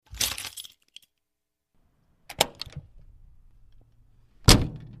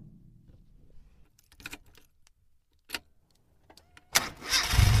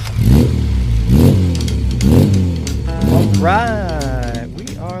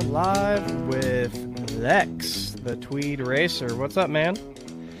live with Lex, the Tweed racer. What's up, man?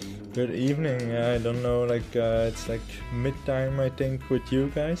 Good evening. I don't know, it's like midtime, I think, with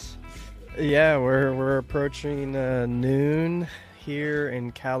you guys. Yeah, we're approaching noon here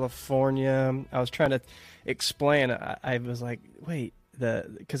in California. I was trying to explain. I was like, wait,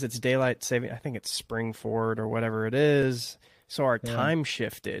 because it's daylight saving. I think it's spring forward or whatever it is. So our time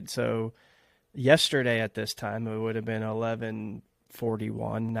shifted. So yesterday at this time it would have been 11:41.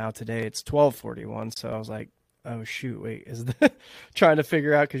 Now today it's 12:41. So I was like, oh shoot, wait, trying to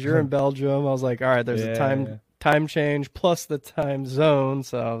figure out, because you're in Belgium. I was like, all right, there's a time change plus the time zone.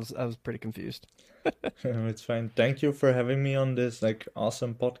 So I was pretty confused. It's fine. Thank you for having me on this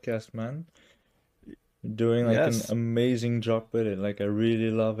awesome podcast, man. You're doing an amazing job with it. I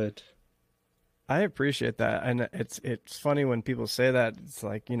really love it. I appreciate that. And it's funny when people say that. It's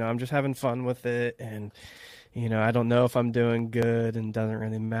like, I'm just having fun with it, and I don't know if I'm doing good, and doesn't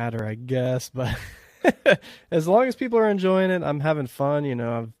really matter, I guess, but as long as people are enjoying it, I'm having fun.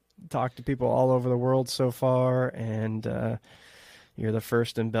 I've talked to people all over the world so far, and you're the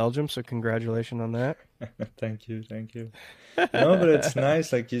first in Belgium, so congratulations on that. Thank you. No, but it's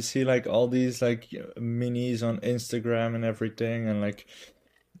nice. You see all these minis on Instagram and everything, and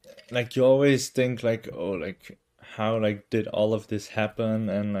you always think how did all of this happen,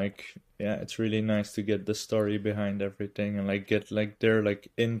 and it's really nice to get the story behind everything and get their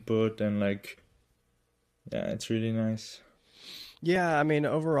input, and it's really nice. Yeah, I mean,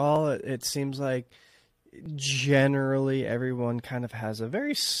 overall it seems like generally everyone kind of has a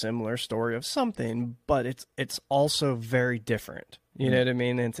very similar story of something, but it's also very different. You know what I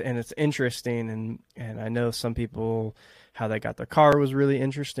mean? And it's interesting, and I know some people, how they got their car was really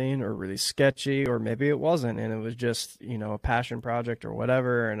interesting or really sketchy, or maybe it wasn't, and it was just, a passion project or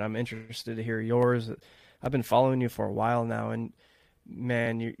whatever. And I'm interested to hear yours. I've been following you for a while now, and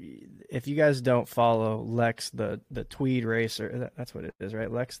man, if you guys don't follow Lex, the Tweed racer, that's what it is, right?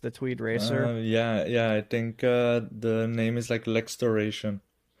 Lex, the Tweed racer. Yeah. I think the name is Lextoration.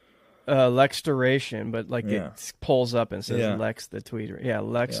 Lextoration, but it pulls up and says Lex, the Tweed. Yeah,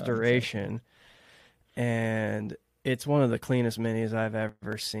 Lextoration, and it's one of the cleanest minis I've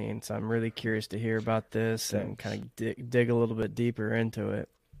ever seen. So I'm really curious to hear about this and kind of dig a little bit deeper into it.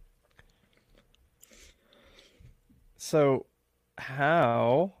 So,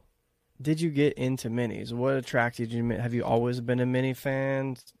 how did you get into minis? What attracted you? Have you always been a mini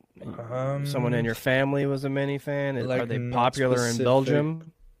fan? Someone in your family was a mini fan? Are they popular in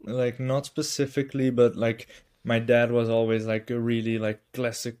Belgium? Not specifically, but my dad was always a really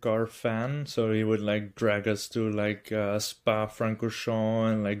classic car fan, so he would drag us to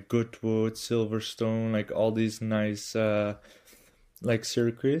Spa-Francorchamps and Goodwood, Silverstone, all these nice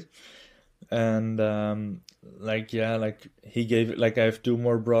circuits. And he gave I have two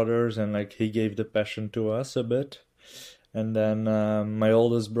more brothers, and he gave the passion to us a bit. And then my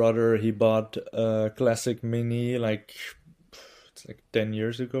oldest brother, he bought a classic mini it's 10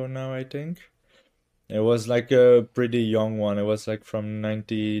 years ago now, I think. It was a pretty young one. It was from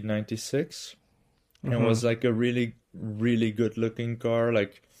 1996. And it was a really, really good looking car.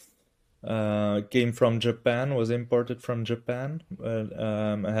 Came from Japan, was imported from Japan. It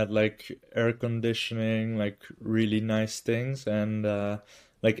had air conditioning, really nice things. And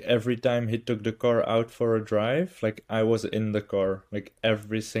every time he took the car out for a drive, I was in the car,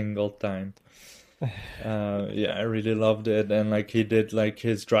 every single time. I really loved it. And he did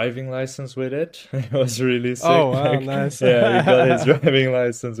his driving license with it. It was really sick. Oh wow, nice. Yeah, he got his driving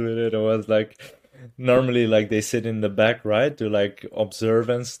license with it. It was normally they sit in the back, right, to observe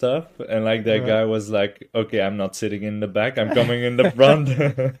and stuff, and that guy was okay, I'm not sitting in the back, I'm coming in the front.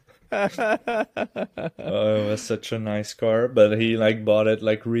 Oh, it was such a nice car. But he bought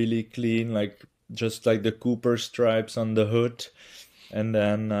it really clean, just the Cooper stripes on the hood. And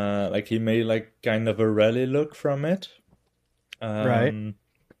then he made kind of a rally look from it. Right. And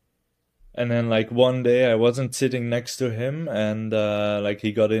then one day I wasn't sitting next to him, and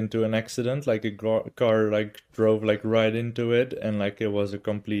he got into an accident. A car drove right into it, and it was a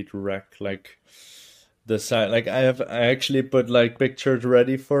complete wreck. The side, I actually put pictures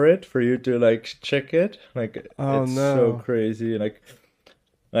ready for it for you to check it. Oh, it's no. so crazy.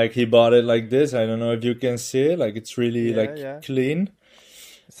 He bought it this. I don't know if you can see it. It's really clean.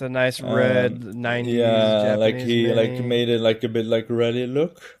 It's a nice red 90s Japanese he mini. made it a bit rally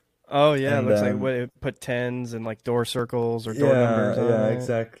look. Oh yeah, And it looks like it put 10s and door circles or door numbers on it.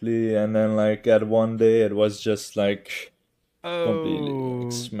 Exactly. And then at one day it was just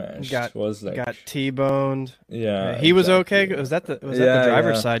completely smashed. Got T-boned. Yeah, He was exactly. okay. Was that the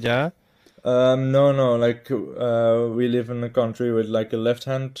driver's side? Yeah. No, no, like we live in a country with like a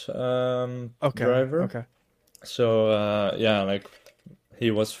left-hand Okay, driver. okay. So yeah, like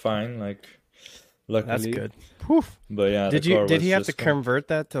he was fine, like That's luckily. good. Whew. But yeah, the Did you car did was he have to just fine. convert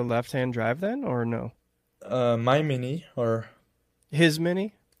that to left-hand drive then, or no? My Mini or His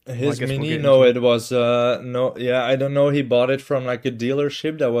Mini? Well, I his guess we'll Mini? get No, into it. it was no, yeah, I don't know. He bought it from like a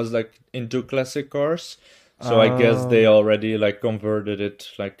dealership that was like into classic cars. So I guess they Oh, already like converted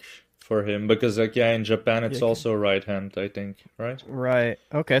it like for him because like yeah, in Japan yeah. it's also right hand, I think, right? Right.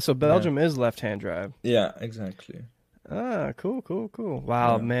 Okay, so Yeah. Belgium is left-hand drive. Yeah, exactly. Ah, cool, cool, cool.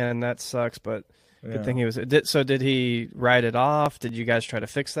 Wow, Yeah. man, that sucks, but good Yeah. thing he was. Did he write it off? Did you guys try to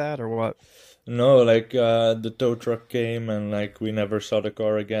fix that or what? No, like the tow truck came and like we never saw the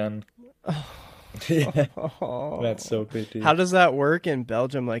car again. Yeah, that's so How pity. does that work in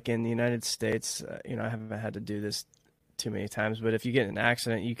Belgium? Like in the United States, I haven't had to do this too many times, but if you get in an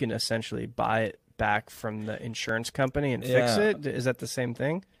accident, you can essentially buy it back from the insurance company and fix Yeah, it. Is that the same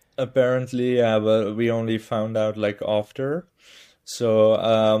thing? apparently, yeah, but we only found out like after. So,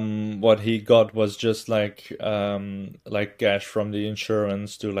 what he got was just like cash from the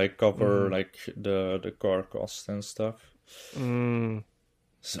insurance to like cover Mm-hmm. like the car costs and stuff. Mm,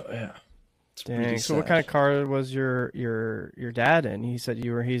 So yeah, it's pretty dang. So what kind sad. of car was your dad in? He said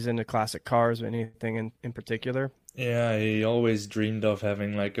he's into classic cars or anything in particular? Yeah, he always dreamed of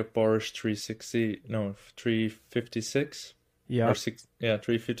having like a Porsche 360, no, 356 or Yep. six, yeah,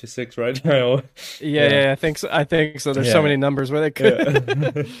 356, right? now. Yeah, Yeah, yeah, I think so. I think so. There's so yeah, many numbers where they could.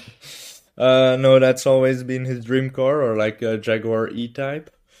 yeah. No, that's always been his dream car or like a Jaguar E-Type,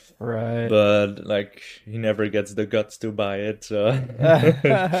 Right. but like he never gets the guts to buy it. So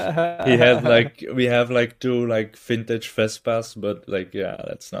he has like we have like two like vintage Vespas, but like yeah,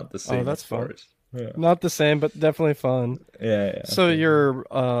 that's not the Oh, same, that's of fun. course. Yeah, Not the same, but definitely fun. yeah, yeah, So totally.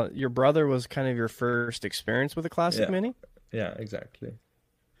 your brother was kind of your first experience with a classic Yeah, mini? yeah, exactly.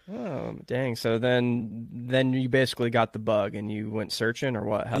 Oh, dang. So then you basically got the bug and you went searching or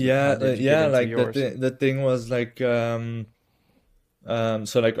what? How Yeah, did you get yeah, into like yours? the thing was like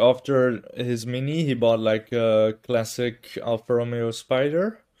so like after his Mini he bought like a classic Alfa Romeo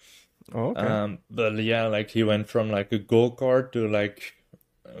Spider. Oh, okay. But yeah, like he went from like a go-kart to like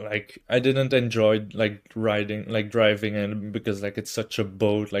I didn't enjoy like riding like driving in because like it's such a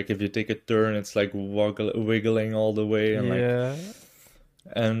boat. Like if you take a turn it's like wiggling all the way and like Yeah.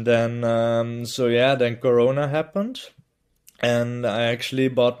 and then so yeah, then Corona happened. And I actually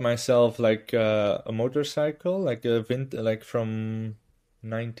bought myself like a motorcycle, like a like from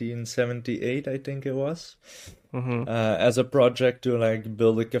 1978, I think it was, Mm-hmm. as a project to like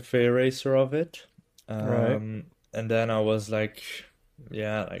build a cafe racer of it. Right. And then I was like,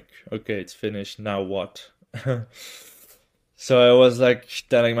 yeah, like okay, it's finished. Now what? So I was like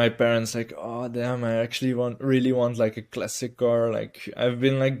telling my parents like, oh damn, I actually really want like a classic car. Like I've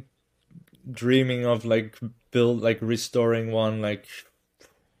been like dreaming of like build like restoring one like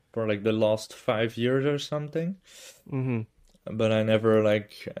for like the last 5 years or something, Mm-hmm. but I never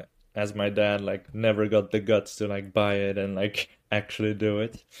like as my dad like never got the guts to like buy it and like actually do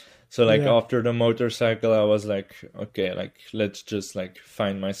it. So like Yeah. after the motorcycle I was like okay, like let's just like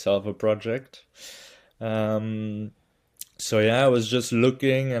find myself a project. um so yeah, I was just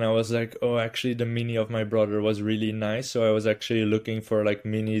looking and I was like, oh, actually the Mini of my brother was really nice. So I was actually looking for like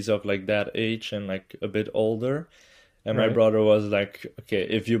minis of like that age and like a bit older. And my Right. brother was like, okay,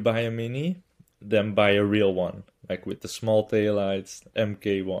 if you buy a Mini, then buy a real one, like with the small taillights,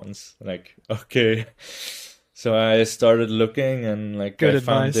 MK ones. Like, okay. So I started looking and like Good I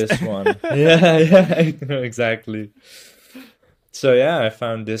found advice. this one. Yeah, yeah, exactly. So yeah, I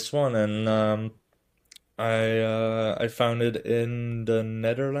found this one and I found it in the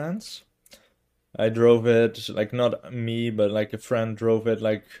Netherlands. I drove it like not me, but like a friend drove it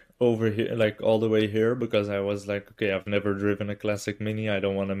like over here, like all the way here because I was like, okay, I've never driven a classic Mini. I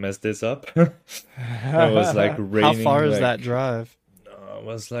don't want to mess this up. It was like How far raining, is that like drive? it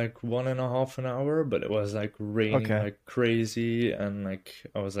was like 1.5 an hour, but it was like raining Okay. like crazy, and like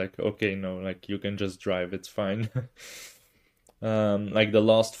I was like, okay, no, like you can just drive, it's fine. Like the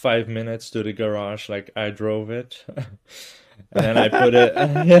last 5 minutes to the garage, like I drove it, and then I put it.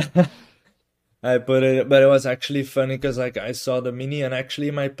 Yeah, I put it, but it was actually funny because like I saw the Mini, and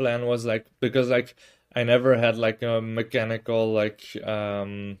actually my plan was like because like I never had like a mechanical like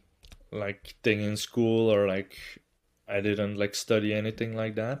thing in school or like I didn't like study anything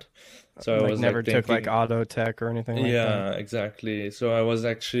like that. So I Like was never like took like thinking, auto tech or anything like that. yeah, exactly. So I was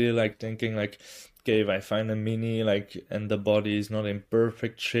actually like thinking like, okay, if I find a Mini like and the body is not in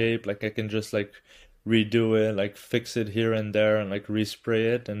perfect shape, like I can just like redo it, like fix it here and there, and like respray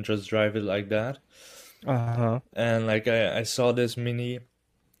it and just drive it like that. Uh-huh. And like I saw this Mini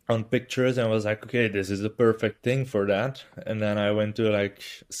on pictures and was like, okay, this is the perfect thing for that. And then I went to like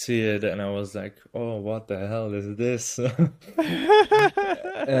see it and I was like, oh, what the hell is this?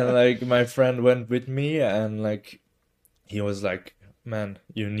 And like my friend went with me and like he was like, man,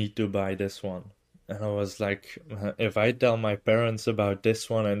 you need to buy this one. And I was like, if I tell my parents about this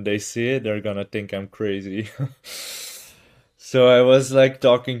one and they see it, they're gonna think I'm crazy. So I was like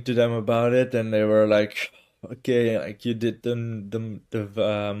talking to them about it, and they were like, "Okay, like you did the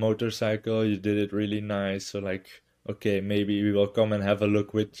motorcycle, you did it really nice. So like, okay, maybe we will come and have a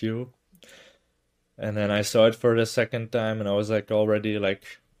look with you." And then I saw it for the second time, and I was like already like,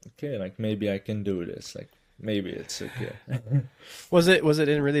 "Okay, like maybe I can do this. Like maybe it's okay." Was it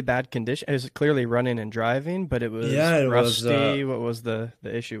in really bad condition? It was clearly running and driving, but it was Yeah, it was rusty. What was the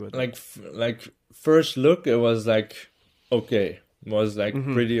issue with it? like first look, it was like okay, was like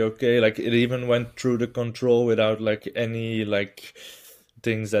Mm-hmm. pretty okay. Like it even went through the control without like any like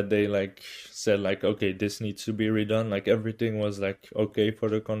things that they like said like okay, this needs to be redone. Like everything was like okay for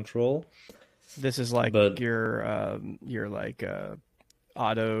the control. This is like But your like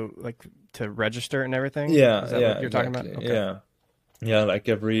auto like to register and everything. yeah, Is that yeah, what you're talking about? exactly. Okay. Yeah. Yeah, like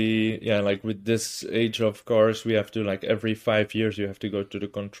every yeah, like with this age of cars, we have to like every 5 years you have to go to the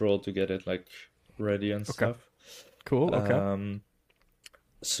control to get it like ready and Okay. stuff. Cool. Okay. Um,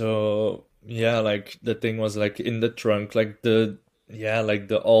 So yeah, like the thing was like in the trunk, like the yeah, like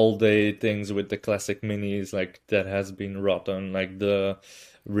the all day things with the classic minis, like that has been rotten. Like the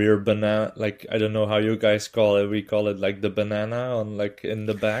rear banana, like I don't know how you guys call it. We call it like the banana on like in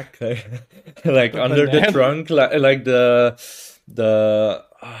the back, like The under the banana. trunk, like the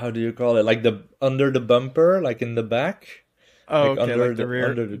how do you call it? Like the under the bumper, like in the back, Oh, like okay. Like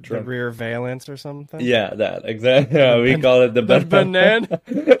under the the trunk. rear valance or something. Yeah, that exactly. The Yeah, we ban call it the the banana. banana.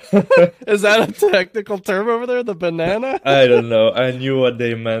 Is that a technical term over there? The banana? I don't know. I knew what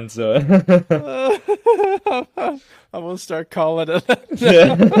they meant, so I will start calling it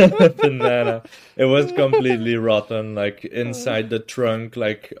yeah, that banana. It was completely rotten, like now. inside the trunk,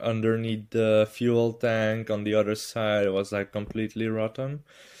 like underneath the fuel tank on the other side. It was like completely rotten.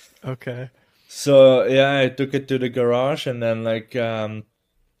 Okay. So yeah, I took it to the garage, and then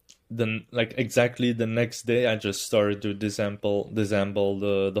then like exactly the next day, I just started to disassemble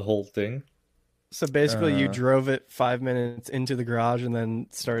the whole thing. So basically, you Uh, drove it 5 minutes into the garage and then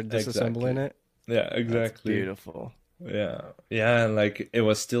started disassembling exactly. it. Yeah, That's exactly. beautiful. Yeah, yeah, and like it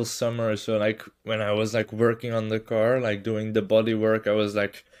was still summer, so like when I was like working on the car, like doing the body work, I was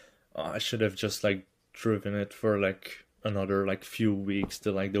like, oh, I should have just like driven it for like another like few weeks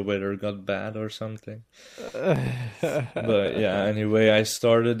till like the weather got bad or something. But yeah, anyway, I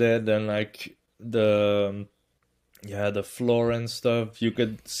started it and like yeah, the floor and stuff, you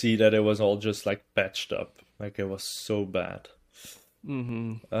could see that it was all just like patched up. Like it was so bad.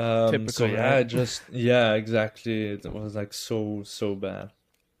 hmm So Typical, yeah, right? yeah, exactly. It was like so bad.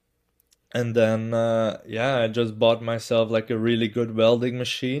 And then yeah, I just bought myself like a really good welding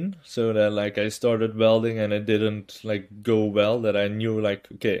machine so that like I started welding and it didn't like go well, that I knew like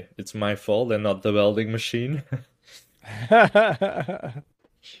okay, it's my fault and not the welding machine.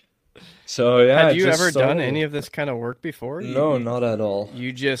 So yeah, Had I you just ever done started. any of this kind of work before? No, not at all.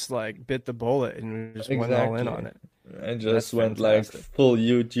 You just like bit the bullet and just went all in on Exactly. it. I That's just went like fantastic. full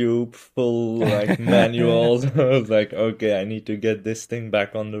YouTube, full like manuals. I was like, okay, I need to get this thing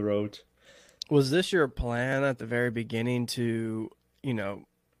back on the road. Was this your plan at the very beginning to, you know,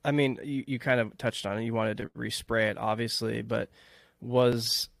 I mean, you kind of touched on it. You wanted to respray it, obviously, but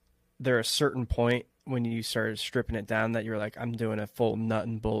was there a certain point when you started stripping it down that you were like, I'm doing a full nut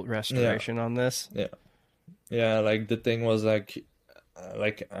and bolt Yeah, restoration on this? yeah, yeah. Like the thing was like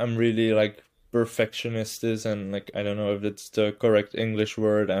I'm really like perfectionist is, and like I don't know if it's the correct English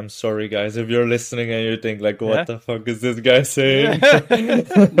word. I'm sorry, guys, if you're listening and you think like, what Yeah. the fuck is this guy saying?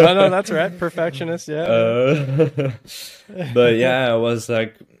 No, no, that's right. Perfectionist. Yeah, uh, but yeah. yeah, I was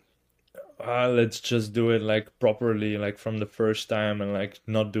like, let's just do it like properly, like from the first time, and like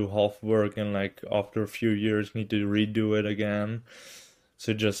not do half work, and like after a few years need to redo it again.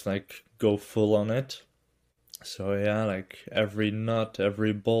 So just like go full on it. So yeah, like every nut,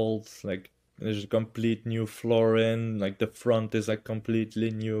 every bolt, like there's a complete new floor in, like the front is like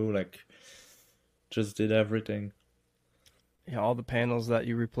completely new, like just did everything. Yeah, all the panels that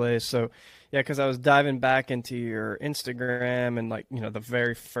you replaced. So, yeah, because I was diving back into your Instagram and like, the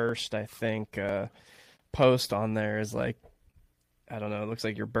very first, I think, post on there is like, I don't know, it looks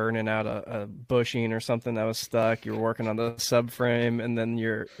like you're burning out a bushing or something that was stuck. You're working on the subframe and then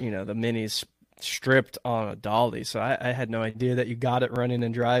the minis stripped on a dolly. So I had no idea that you got it running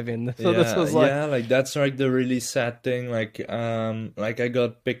and driving. So this Yeah, was like, yeah, like that's like the really sad thing. Like I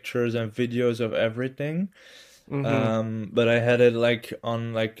got pictures and videos of everything. mm-hmm. But I had it like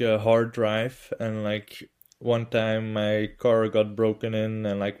on like a hard drive, and like one time my car got broken in,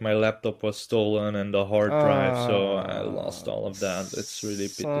 and like my laptop was stolen and the hard drive, so I lost all of that. It's really Son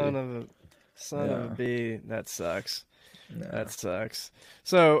pity. of a son of a Yeah, bee. That sucks. That yeah. sucks.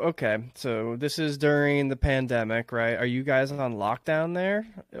 So, okay. So this is during the pandemic, right? Are you guys on lockdown there?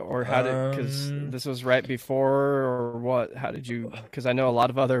 Or how did, because Um, this was right before or what? How did you, because I know a lot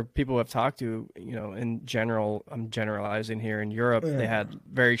of other people I've talked to, in general, I'm generalizing here in Europe, they yeah. had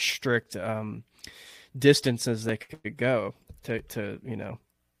very strict distances they could go to.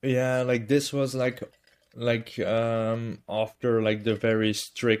 Yeah, like this was like after like the very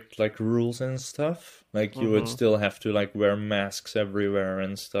strict like rules and stuff. Like you would Mm-hmm. still have to like wear masks everywhere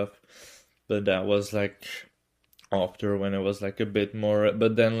and stuff. But that was like after when it was like a bit more,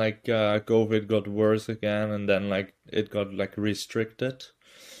 but then like COVID got worse again, and then like it got like restricted.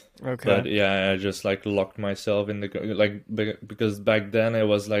 But Okay. yeah, I just like locked myself in the like because back then it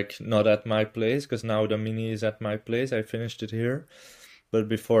was like not at my place, because now the Mini is at my place. I finished it here, but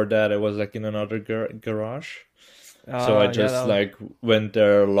before that it was like in another garage. So I Yeah, just like went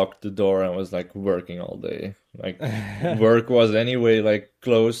there, locked the door, and was like working all day. Like work was anyway like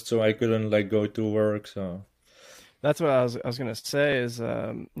closed, so I couldn't like go to work. So That's what I was gonna say is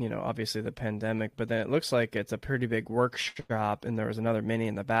obviously the pandemic, but then it looks like it's a pretty big workshop, and there was another mini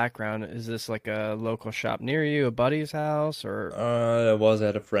in the background. Is this like a local shop near you, a buddy's house, or I was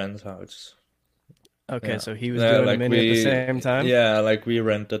at a friend's house. okay, Yeah. so he was Yeah, doing the like mini at the same we time? yeah, like we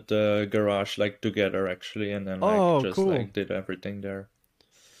rented the garage like together actually, and then like Oh, just cool. like did everything there.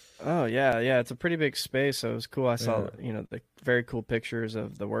 Oh yeah, yeah, it's a pretty big space, so it was cool. I saw, Yeah. the very cool pictures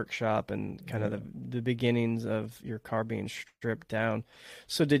of the workshop and kind of Yeah. the beginnings of your car being stripped down.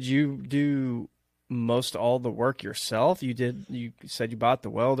 So did you do most all the work yourself? You said you bought the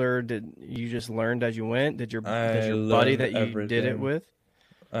welder. Did you just learned as you went? Did I your buddy learned that you did it everything. with?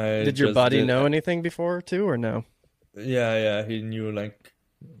 I Did your just buddy did know anything before too, or no? yeah, yeah, he knew like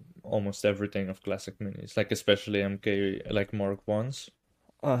almost everything of classic minis, like especially MK like Mark ones.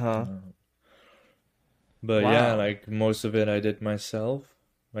 Uh-huh. Uh, but yeah, Wow. like most of it I did myself.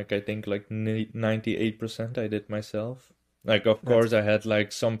 Like I think like 98% I did myself. Like of That's course I had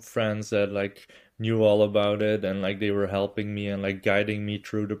like some friends that like knew all about it, and like they were helping me and like guiding me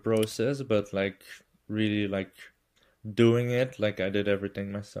through the process, but like really like doing it, like I did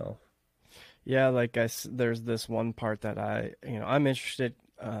everything myself. Yeah, like there's this one part that I'm interested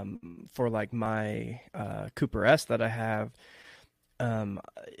for like my Cooper S that I have. um,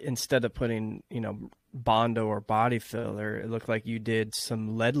 Instead of putting, Bondo or body filler, it looked like you did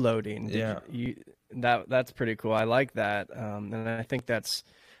some lead loading. Did Yeah. that's pretty cool. I like that. And I think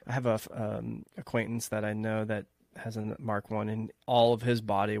I have a acquaintance that I know that has a Mark One, and all of his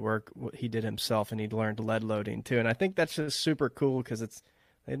body work he did himself, and he learned lead loading too. And I think that's just super cool because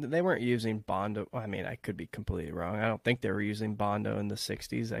they weren't using Bondo. Well, I mean, I could be completely wrong. I don't think they were using Bondo in the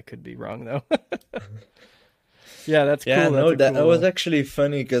 '60s. I could be wrong though. Yeah, that's Yeah, cool. That's no, a that was cool. actually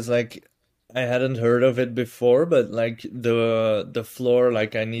funny because like I hadn't heard of it before, but like the floor,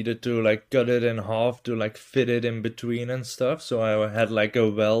 like I needed to like cut it in half to like fit it in between and stuff. So I had like a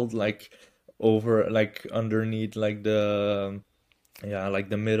weld like over like underneath like the yeah like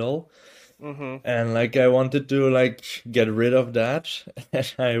the middle, Mm-hmm. and like I wanted to like get rid of that,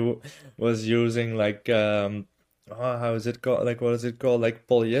 and was using like oh, how is it called? Like what is it called? Like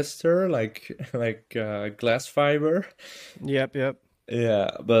polyester, like like glass fiber. Yep, yep.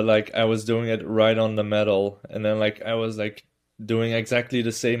 Yeah, but like I was doing it right on the metal, and then like I was like doing exactly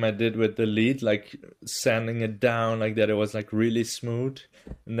the same I did with the lead, like sanding it down like that it was like really smooth.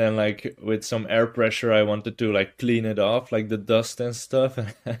 And then like with some air pressure I wanted to like clean it off, like the dust and stuff.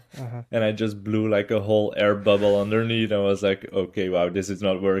 Uh-huh. And I just blew like a whole air bubble underneath. I was like, okay, wow, this is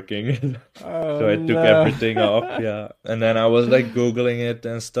not working. Oh So I took no. everything off, yeah. And then I was like Googling it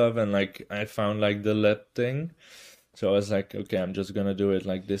and stuff, and like I found like the lead thing. So I was like, okay, I'm just gonna do it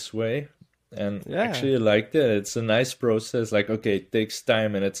like this way. And Yeah. actually I liked it. It's a nice process. Like, okay, it takes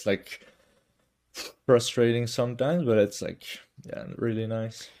time and it's like frustrating sometimes, but it's like, yeah, really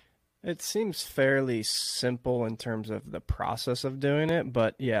nice. It seems fairly simple in terms of the process of doing it,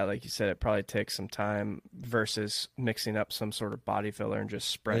 but yeah, like you said, it probably takes some time versus mixing up some sort of body filler and just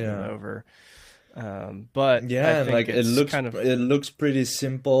spreading it Yeah. over. But I Yeah, and like think it's kind of it looks pretty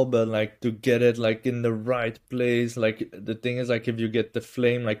simple, but like to get it like in the right place, like the thing is like if you get the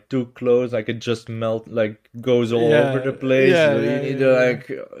flame like too close, like it just melt like goes all over the yeah, place. yeah, So you yeah, need yeah, to yeah. like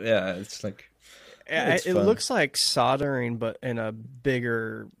yeah, it's like It's it fun. looks like soldering, but in a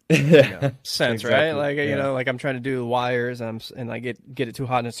bigger, Yeah, sense, right? exactly. Like, Yeah, like I'm trying to do the wires, and I get it too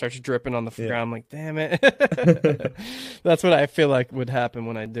hot, and it starts dripping on the yeah. ground. I'm like, damn it. That's what I feel like would happen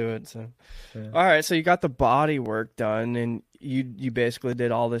when I do it. So, Yeah. all right, so you got the body work done, and you basically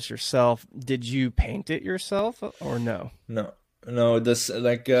did all this yourself. Did you paint it yourself or no? No, no, this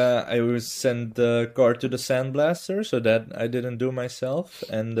like I was sent the car to the sandblaster, so that I didn't do myself,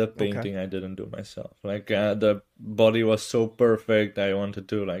 and the Okay. painting I didn't do myself. Like the body was so perfect, I wanted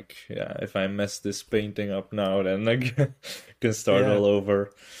to like, yeah, if I mess this painting up now, then like can start Yeah. all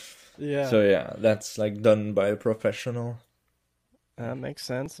over. Yeah. So yeah, that's like done by a professional. Makes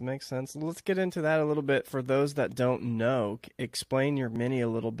sense. Makes sense. Let's get into that a little bit. For those that don't know, explain your mini a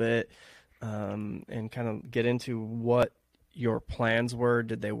little bit, and kind of get into what your plans were.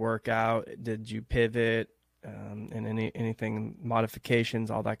 Did they work out? Did you pivot? And anything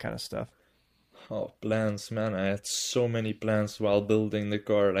modifications, all that kind of stuff. Oh, plans, man. I had so many plans while building the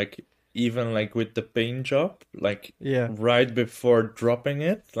car. Like, even like with the paint job, like Yeah. right before dropping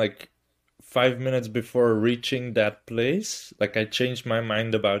it, like 5 minutes before reaching that place, like I changed my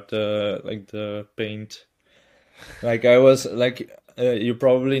mind about the paint. Like I was like, you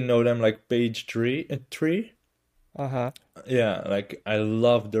probably know them like page tree. Uh-huh. Yeah, like I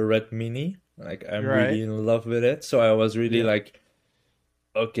love the red mini. Like I'm You're right. really in love with it. So I was really Yeah. like,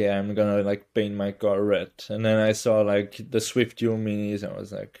 okay, I'm gonna like paint my car red. And then I saw like the Swift U minis, and I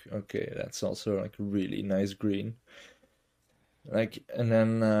was like, okay, that's also like really nice green. Like, and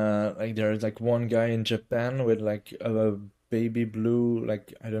then like there's like one guy in Japan with like a baby blue,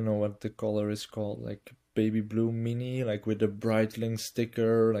 like I don't know what the color is called, like baby blue mini, like with the Breitling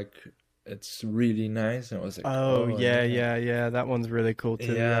sticker, like it's really nice. And I was like, Oh, oh yeah, yeah. yeah, yeah. That one's really cool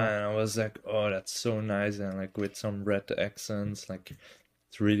too. Yeah. Yeah, and I was like, oh, that's so nice, and like with some red accents, like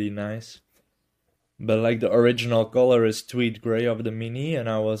it's really nice. But like the original color is tweed gray of the mini, and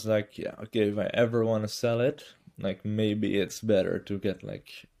I was like, yeah, okay, if I ever want to sell it, like maybe it's better to get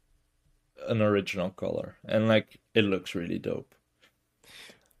like an original color, and like it looks really dope.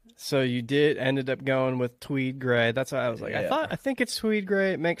 So you did ended up going with tweed gray. That's why I was like, Yeah, I think it's tweed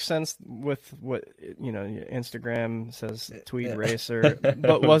gray. It makes sense with what your Instagram says, tweed yeah. racer.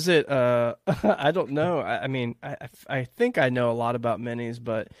 But was it? I don't know. I mean, I think I know a lot about minis,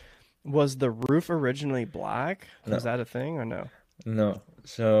 but was the roof originally black? Was No, that a thing or no? no.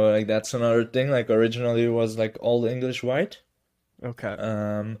 So like that's another thing. Like originally it was like all English white. Okay.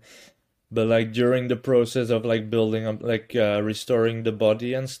 Um, But like during the process of like building up, like restoring the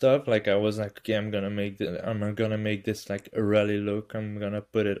body and stuff, like I was like, okay, I'm gonna make this like a rally look. I'm gonna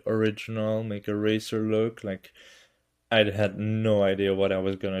put it original, make a racer look. Like I had no idea what I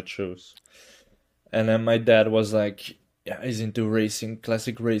was gonna choose. And then my dad was like, yeah, he's into racing,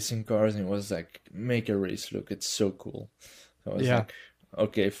 classic racing cars, and he was like, make a race look. It's so cool. So I was Yeah. like,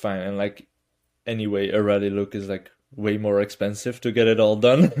 okay, fine. And like anyway, a rally look is like way more expensive to get it all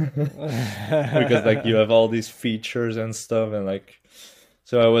done because like you have all these features and stuff, and like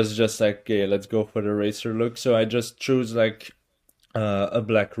so I was just like, okay, let's go for the racer look. So I just choose like a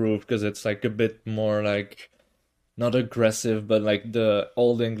black roof because it's like a bit more like not aggressive, but like the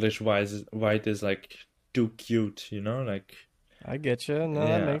old English white is like too cute, like I get you. No,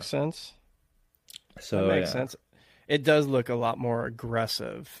 that yeah. makes sense. That So makes yeah, sense. It does look a lot more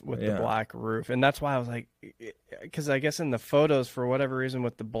aggressive with the yeah, black roof, and that's why I was like, because I guess in the photos, for whatever reason,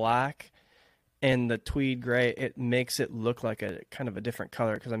 with the black and the tweed gray, it makes it look like a kind of a different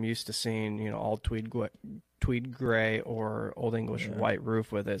color. Because I'm used to seeing, all tweed gray or Old English yeah. white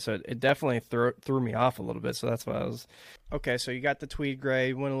roof with it, so it definitely threw me off a little bit. So that's why I was okay. So you got the tweed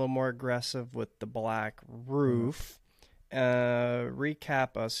gray, went a little more aggressive with the black Mhm. roof.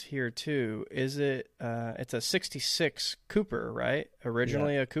 Recap us here too. Is it it's a 66 Cooper, right? Yeah,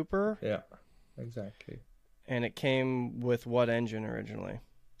 Originally a Cooper, yeah, exactly. and it came with what engine originally?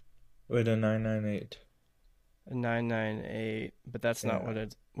 With a 998. A 998, but that's not Yeah,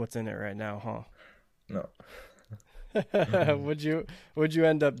 what's in it right now, no. huh? Would you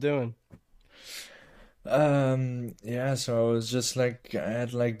end up doing? Yeah, so I was just like, I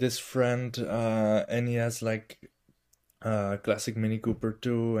had like this friend, and he has like classic Mini Cooper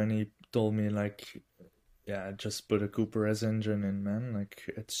too, and he told me like, yeah, just put a Cooper S engine in, man. Like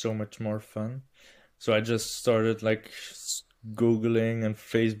it's so much more fun. So I just started like Googling and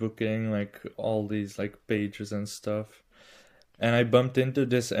Facebooking like all these like pages and stuff. And I bumped into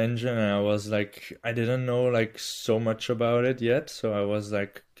this engine, and I was like, I didn't know like so much about it yet. So I was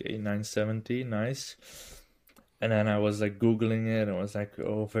like, okay, 970, nice. And then I was like Googling it, and I was like,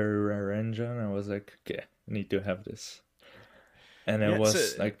 oh, very rare engine. I was like, okay, I need to have this. And it Yeah, so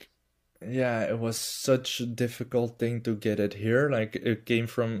was like, yeah, it was such a difficult thing to get it here. Like it came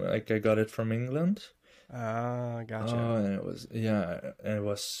from like I got it from England. Ah, Oh, gotcha. and it was yeah, and it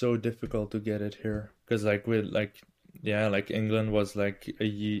was so difficult to get it here because like with like yeah, like England was like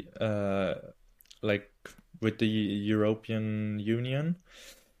like with the European Union.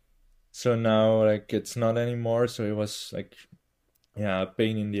 So now like it's not anymore, so it was like yeah, a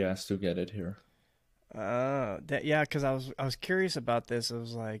pain in the ass to get it here. Yeah, because I was curious about this. I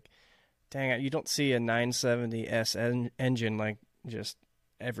was like, dang it, you don't see a 970S engine like just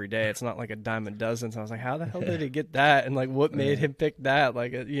every day. It's not like a dime a dozen. So I was like, how the hell did Yeah. he get that? And like, what made Yeah. him pick that?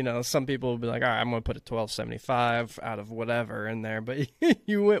 Like, some people would be like, all right, I'm gonna put a 1275 out of whatever in there, but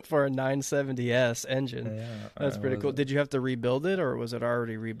you went for a 970S engine. Yeah, That's I pretty was cool. Did you have to rebuild it, or was it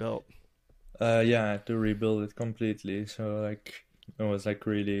already rebuilt? yeah, I had to rebuild it completely. So like it was like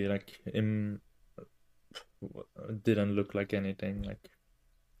really like it didn't look like anything, like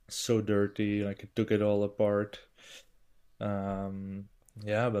so dirty, like it took it all apart. Um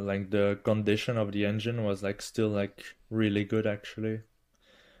yeah, but like the condition of the engine was like still like really good actually.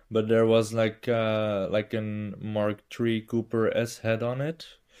 But there was like an Mark III Cooper S head on it.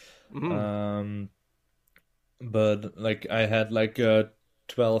 Mm. Um but like I had like a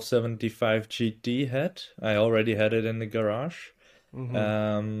 1275 GT head. I already had it in the garage.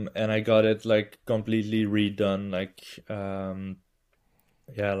 Mm-hmm. And I got it like completely redone, like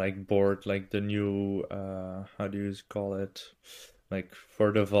yeah, like board, like the new how do you call it? Like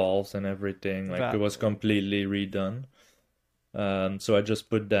for the valves and everything, like it That. was completely redone. So I just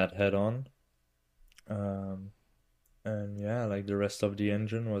put that head on. Um, and yeah, like the rest of the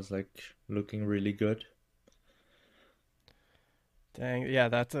engine was like looking really good. Dang, yeah,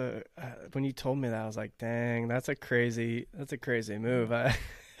 that's a when you told me that, I was like, dang, that's a crazy move. I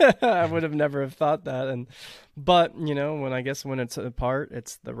I would have never have thought that. And but when it's apart,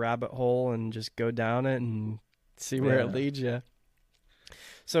 it's the rabbit hole and just go down it and see where it Yeah. leads you.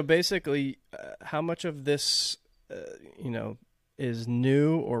 So basically, how much of this, uh, you know, is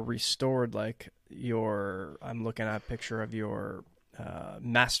new or restored? Like I'm looking at a picture of your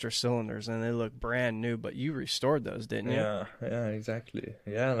master cylinders, and they look brand new, but you restored those, didn't you? Yeah, yeah, exactly.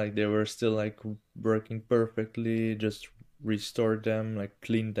 Yeah, like they were still like working perfectly, just restored them, like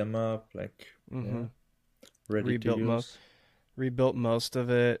cleaned them up, like Mm-hmm. yeah, ready to Rebuilt most use. rebuilt most of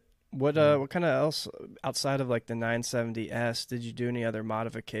it. What Yeah. what kind of else outside of like the 970S did you do any other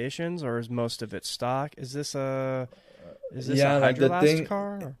modifications, or is most of it stock? Is this a Yeah, like the hydrolast thing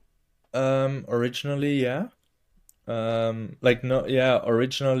car? originally, yeah. Like no, yeah,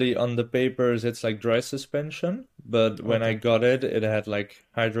 originally on the papers it's like dry suspension, but when I Okay. got it, it had like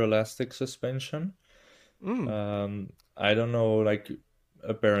hydroelastic suspension. Mm. I don't know, like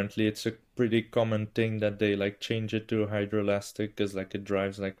apparently it's a pretty common thing that they like change it to hydroelastic because like it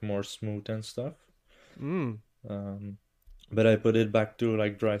drives like more smooth and stuff. Mm. Um, but I put it back to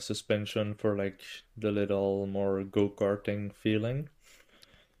like dry suspension for like the little more go-karting feeling.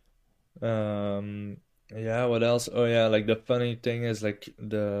 Um, yeah, what else? Oh yeah, like the funny thing is like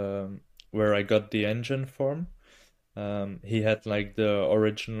the where I got the engine from. He had like the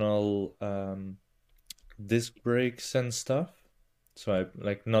original disc brakes and stuff. So I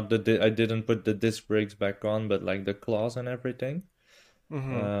like not I didn't put the disc brakes back on, but like the claws and everything.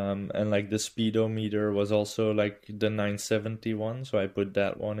 Mm-hmm. And like the speedometer was also like the 971, so I put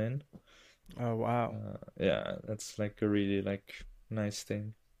that one in. Oh wow. Yeah, that's like a really like nice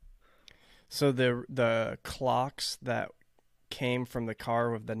thing. So the clocks that came from the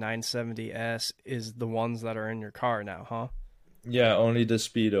car with the 970S is the ones that are in your car now, huh? Yeah, only the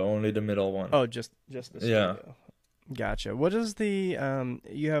speedo, only the middle one. Oh, just the Yeah, speedo. Gotcha. What is the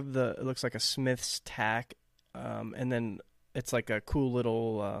you have it looks like a Smith's tack, and then it's like a cool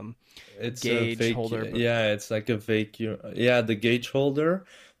little it's a gauge fake. holder, but Yeah, it's like a vacuum. Yeah, the gauge holder.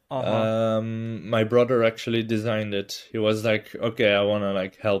 uh-huh. My brother actually designed it. He was like, "Okay, I wanna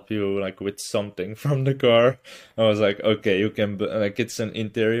like help you like with something from the car." I was like, "Okay, you can." Like, it's an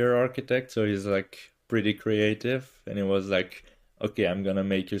interior architect, so he's like pretty creative, and he was like, "Okay, I'm gonna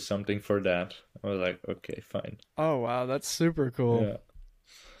make you something for that." I was like, "Okay, fine." Oh wow, that's super cool. Yeah.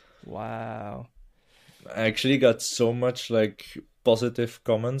 Wow. I actually got so much like positive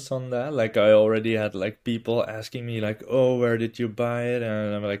comments on that. Like I already had like people asking me like, "Oh, where did you buy it?"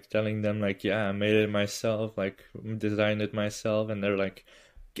 And I'm like telling them like, "Yeah, I made it myself, like designed it myself." And they're like,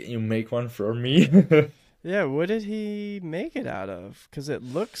 "Can you make one for me?" Yeah, what did he make it out of? Because it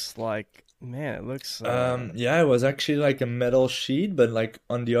looks like, man, it looks Yeah, it was actually like a metal sheet, but like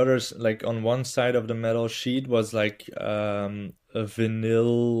on the others, like on one side of the metal sheet was like a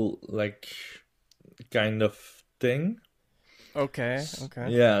vinyl like kind of thing. Okay, okay.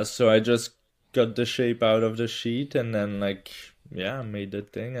 Yeah, so I just got the shape out of the sheet and then like yeah, made the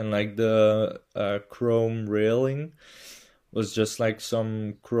thing and like the chrome railing was just like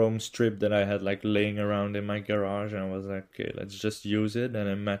some chrome strip that I had like laying around in my garage and I was like, okay, let's just use it and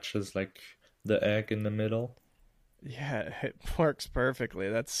it matches like the egg in the middle. Yeah, it works perfectly.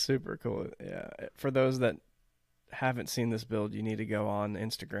 That's super cool. Yeah, for those that haven't seen this build, you need to go on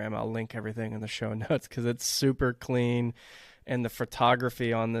Instagram. I'll link everything in the show notes because it's super clean, and the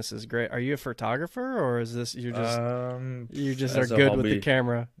photography on this is great. Are you a photographer, or is this you just are As a good with the hobby.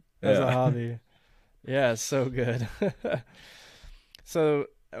 camera as a Yeah. hobby? Yeah, so good. So,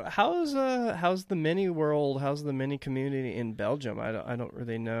 how's the mini world? How's the mini community in Belgium? I don't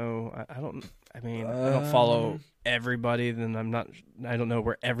really know. I don't. I mean, I don't follow Um, everybody. Then I'm not. I don't know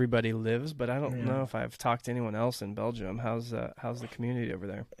where everybody lives, but I don't yeah. know if I've talked to anyone else in Belgium. How's the community over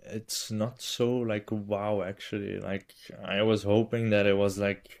there? It's not so like wow actually. Like I was hoping that it was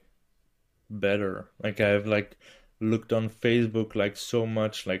like better. Like I've like looked on Facebook like so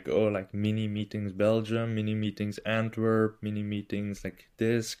much like oh like mini meetings Belgium, mini meetings Antwerp, mini meetings like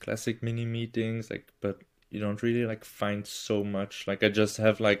this, classic mini meetings like but you don't really like find so much. Like I just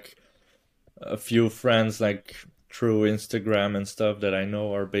have like a few friends like through Instagram and stuff that I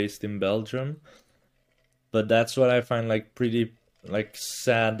know are based in Belgium. But that's what I find like pretty like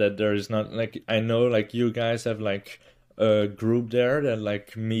sad that there is not like I know like you guys have like a group there that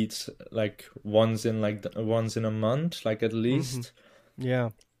like meets like once in a month like at Hmm. least, Yeah.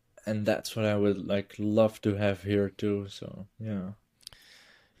 and that's what I would like love to have here too. So yeah.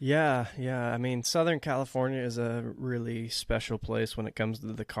 Yeah, yeah. I mean, Southern California is a really special place when it comes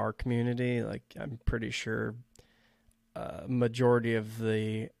to the car community. Like, I'm pretty sure majority of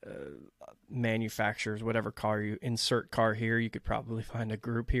the manufacturers, whatever car you insert car here, you could probably find a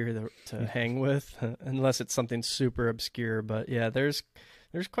group here to hang with, unless it's something super obscure. But yeah, there's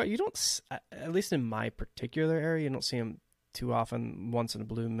quite you don't at least in my particular area, you don't see them too often. Once in a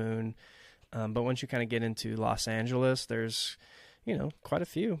blue moon, but once you kind of get into Los Angeles, there's quite a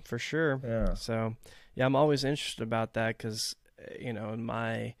few for sure. Yeah. So yeah, I'm always interested about that because in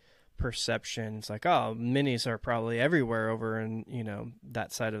my perception, it's like, oh, minis are probably everywhere over in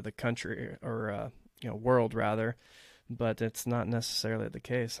that side of the country or world rather, but it's not necessarily the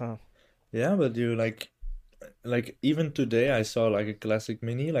case, huh? Yeah, but you like even today I saw like a classic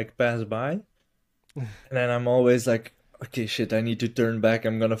mini like pass by. And then I'm always like, okay, shit, I need to turn back.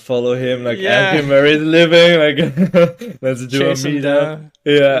 I'm gonna follow him, like ask Yeah, him where he's living, like let's do a chase them meetup. down.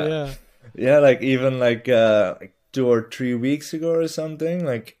 Yeah. Yeah. Yeah, like even like 2 or 3 weeks ago or something,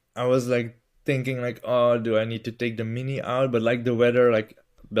 like I was like thinking like, oh, do I need to take the mini out? But like the weather, like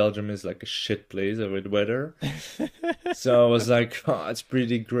Belgium is like a shit place with weather. So I was like, oh, it's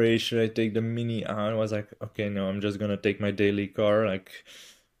pretty gray. Should I take the mini out? I was like, okay, no, I'm just gonna take my daily car. Like,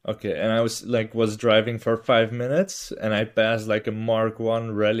 okay, and I was driving for 5 minutes, and I passed like a Mark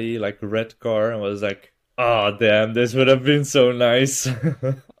One rally like red car, and was like, oh damn, this would have been so nice.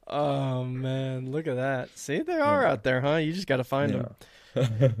 Oh man, look at that. See, they are Yeah, out there, huh? You just got to find them.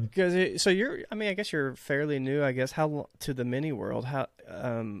 yeah. Because so I mean, I guess you're fairly new. I guess to the mini world? How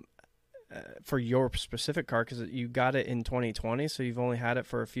for your specific car? Because you got it in 2020, so you've only had it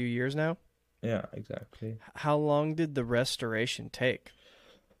for a few years now. Yeah, exactly. How long did the restoration take?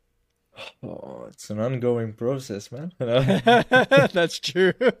 Oh, it's an ongoing process, man. That's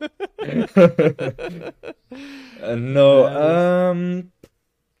true. No, That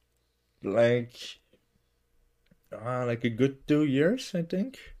is like like a good 2 years, I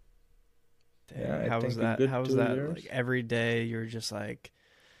think. Yeah, dang. I How was think a that? good How was two that? Like years. every day, you're just like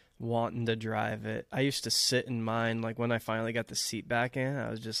wanting to drive it. I used to sit in mine. Like when I finally got the seat back in, I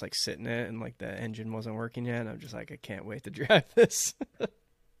was just like sitting in it, and like the engine wasn't working yet. And I'm just like, I can't wait to drive this.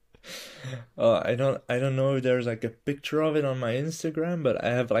 I don't know if there's like a picture of it on my Instagram, but I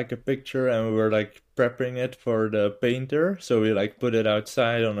have like a picture and we were like prepping it for the painter. So we like put it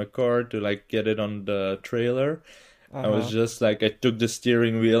outside on a car to like get it on the trailer. Uh I was huh. just like I took the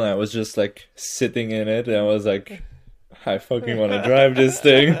steering wheel and I was just like sitting in it and I was like I fucking want to drive this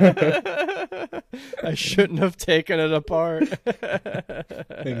thing. I shouldn't have taken it apart.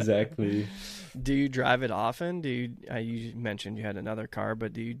 Exactly. Do you drive it often? You mentioned you had another car,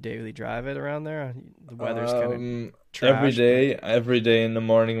 but do you daily drive it around there? The weather's kind of Every trash, but day, every day in the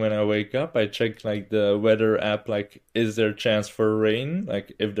morning when I wake up, I check like the weather app, like, is there chance for rain?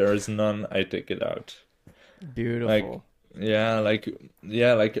 Like, if there is none, I take it out. Like, beautiful. yeah,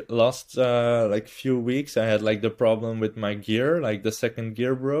 like last like few weeks, I had like the problem with my gear, like the second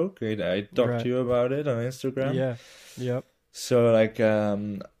gear broke. I talked Right. to you about it on Instagram. Yeah. Yep. So like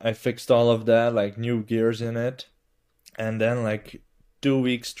I fixed all of that, like new gears in it. And then like 2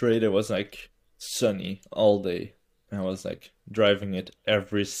 weeks straight, it was like sunny all day. I was like driving it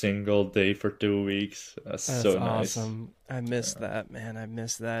every single day for 2 weeks. That's That's so nice. awesome. I miss that, man. I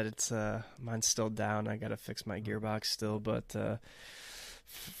miss that. It's mine's still down. I gotta fix my gearbox still, but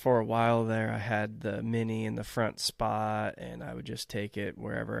for a while there I had the Mini in the front spot and I would just take it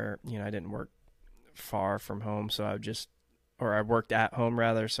wherever, I didn't work far from home, so I would just or I worked at home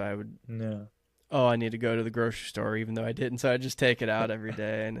rather, so I would Yeah. oh, I need to go to the grocery store even though I didn't, so I just take it out every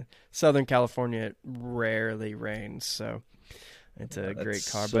day. And Southern California it rarely rains, so it's a That's great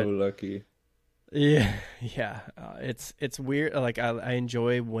car, so but lucky. yeah, yeah. It's weird. Like I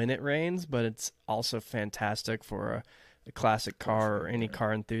enjoy when it rains, but it's also fantastic for a classic car or Perfect. any Yeah.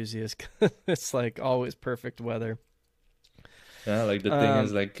 car enthusiast. It's like always perfect weather. Yeah, like the thing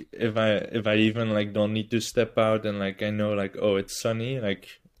is Um, like if I even like don't need to step out and like I know like oh it's sunny,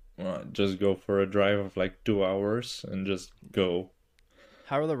 like just go for a drive of like 2 hours and just go.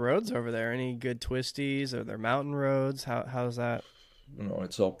 how are the roads over there? Any good twisties? Are there mountain roads? How's that? No,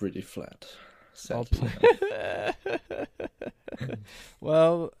 it's all pretty flat, All sadly pl- enough.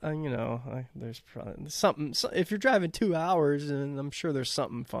 well, there's probably something. So if you're driving 2 hours, and I'm sure there's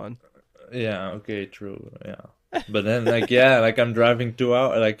something fun. Yeah, okay, true. Yeah. But then like yeah, like I'm driving 2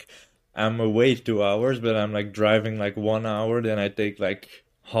 hours like I'm away 2 hours, but I'm like driving like 1 hour, then I take like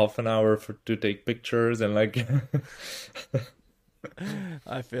half an hour to take pictures and like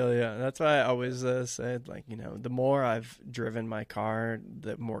I feel yeah. That's why I always said like the more I've driven my car,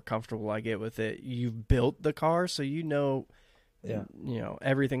 the more comfortable I get with it. You've built the car, so yeah.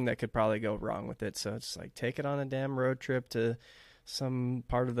 everything that could probably go wrong with it. So it's like take it on a damn road trip to some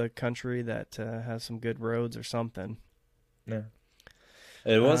part of the country that has some good roads or something. Yeah.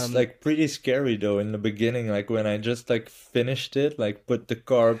 It was Um, like pretty scary though in the beginning, like when I just like finished it, like put the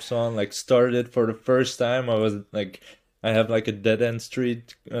carbs on, like started it for the first time. I was like, I have like a dead end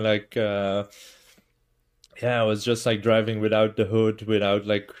street, like yeah, I was just like driving without the hood, without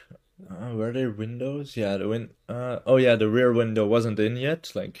like, were there windows? Yeah, oh yeah, the rear window wasn't in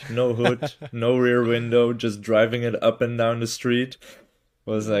yet, like no hood, no rear window, just driving it up and down the street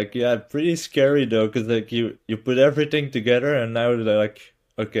was like yeah pretty scary though because like you put everything together and now they're like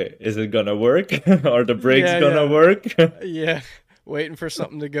okay is it gonna work are the brakes yeah, gonna yeah, work. yeah. Waiting for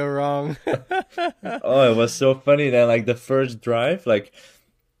something to go wrong. Oh it was so funny then like the first drive like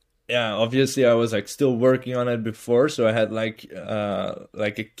yeah obviously I was like still working on it before so I had like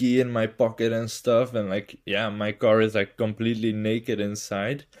a key in my pocket and stuff and like yeah my car is like completely naked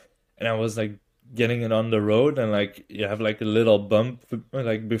inside and I was like getting it on the road and like you have like a little bump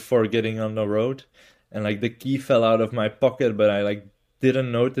like before getting on the road and like the key fell out of my pocket but I like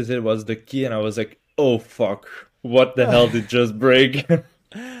didn't notice it was the key and I was like oh fuck what the hell did just break.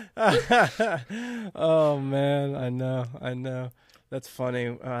 Oh man, I know. That's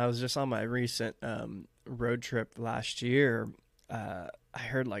funny. I was just on my recent road trip last year. I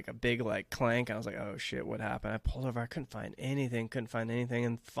heard like a big like clank. I was like, "Oh shit, what happened?" I pulled over. I couldn't find anything,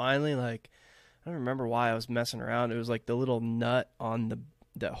 and finally, like, I don't remember why I was messing around. It was like the little nut on the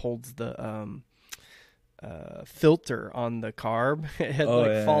that holds the filter on the carb. It had Oh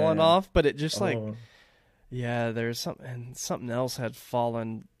like yeah, yeah, fallen yeah. off, but it just like Oh yeah, there's something and something else had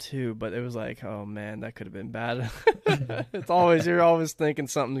fallen too, but it was like, oh man, that could have been bad. It's always you're always thinking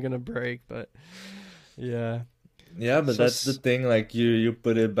something's gonna break, but yeah. yeah but So that's the thing like you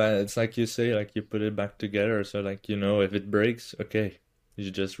put it back it's like you say like you put it back together so like you know if it breaks okay you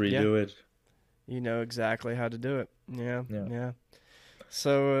just yeah, redo it. you know exactly how to do it. Yeah, Yeah. yeah.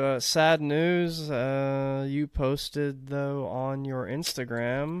 So sad news. You posted though on your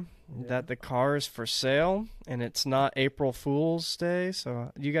Instagram Yeah. that the car is for sale, and it's not April Fool's Day.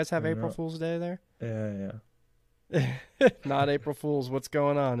 So do you guys have April No. Fool's Day there? Yeah, yeah. Not April Fool's. What's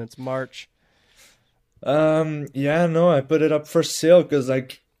going on? It's March. Yeah, no, I put it up for sale because,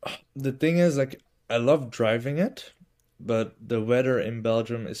 like, the thing is, like, I love driving it, but the weather in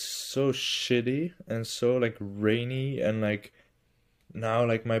Belgium is so shitty and so, like, rainy. And, like, now,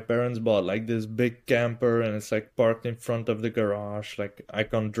 like, my parents bought, like, this big camper and it's, like, parked in front of the garage. Like, I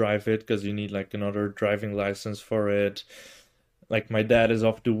can't drive it because you need, like, another driving license for it. Like, my dad is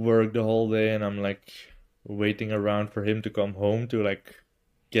off to work the whole day and I'm, like, waiting around for him to come home to, like,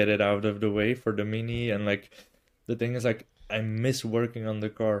 get it out of the way for the Mini and like the thing is like I miss working on the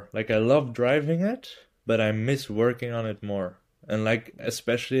car. Like I love driving it, but I miss working on it more. And like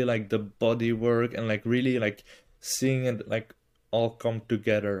especially like the body work and like really like seeing it like all come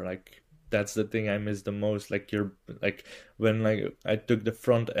together. Like that's the thing I miss the most. Like you're like when like I took the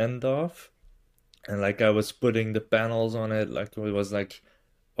front end off and like I was putting the panels on it, like it was like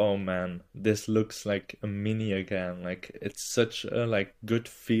oh man, this looks like a Mini again. Like it's such a like good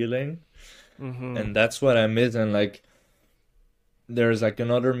feeling, Mm-hmm. and that's what I miss. And like there's like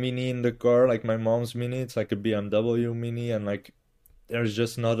another Mini in the car, like my mom's Mini. It's like a BMW Mini, and like there's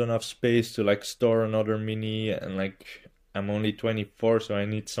just not enough space to like store another Mini, and like I'm only 24, so I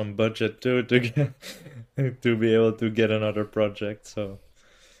need some budget too to get to be able to get another project. So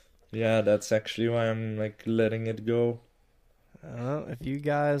yeah, that's actually why I'm like letting it go. If you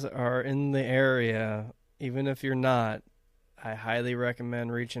guys are in the area, even if you're not, I highly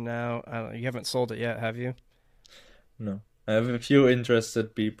recommend reaching out. I don't, you haven't sold it yet, have you? No. I have a few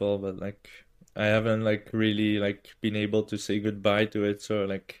interested people, but like I haven't like really like been able to say goodbye to it, so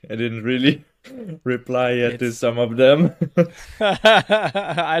like I didn't really reply yet to It's some of them.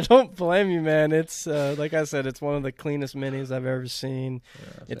 I don't blame you, man. It's like I said, it's one of the cleanest minis I've ever seen.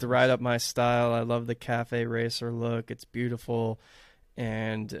 Yeah, It's right thanks. up my style. I love the cafe racer look. It's beautiful,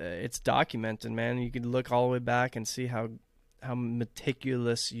 and it's documented, man. You could look all the way back and see how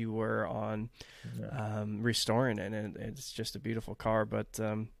meticulous you were on Yeah. restoring it, and it's just a beautiful car. But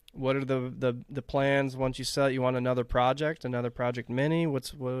what are the plans once you sell it? You want another project mini?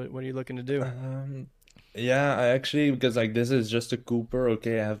 What are you looking to do? Um, yeah, I actually because like this is just a Cooper,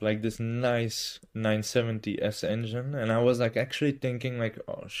 okay, I have like this nice 970S engine, and I was like actually thinking like,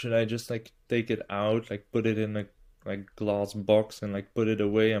 oh, should I just like take it out, like put it in a like glass box and like put it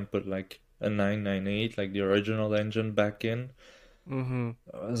away and put like a 998, like the original engine back in. Mm-hmm.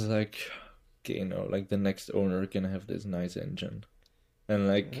 I was like, okay, like the next owner can have this nice engine. And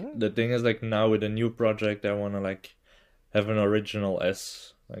like the thing is like now with a new project I wanna like have an original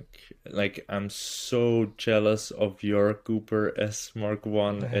S. Like I'm so jealous of your Cooper S Mark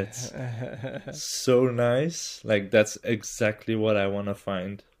One. It's so nice. Like that's exactly what I wanna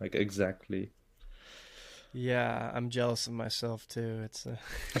find. Like exactly. Yeah, I'm jealous of myself too. It's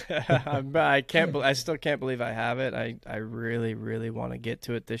I can't I still can't believe I have it. I really really want to get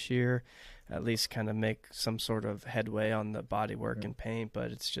to it this year, at least kind of make some sort of headway on the bodywork Yeah. and paint.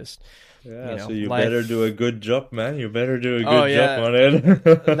 But it's just Yeah, so you better do a life. good job, man. You better do a Oh good job yeah, on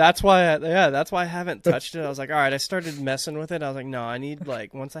it. that's why I haven't touched it. I was like, all right, I started messing with it. I was like, no, I need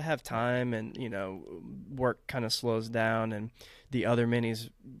like once I have time and work kind of slows down and the other minis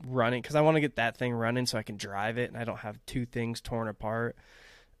running because I want to get that thing running so I can drive it and I don't have two things torn apart.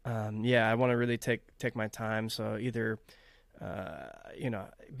 Yeah, I want to really take my time. So either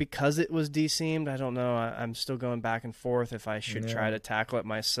because it was de-seamed, I don't know. I'm still going back and forth if I should try Yeah. to tackle it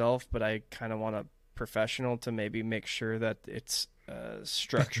myself, but I kind of want a professional to maybe make sure that it's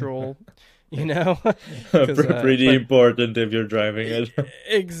structural, you know, because Pretty but important if you're driving e- it.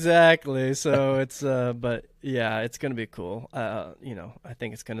 exactly. So it's but yeah, it's gonna be cool. I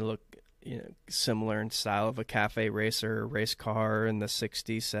think it's gonna look similar in style of a cafe racer race car in the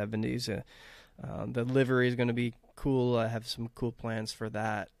 60s 70s. The livery is going to be cool. I have some cool plans for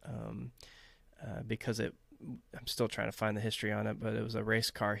that because I'm still trying to find the history on it, but it was a race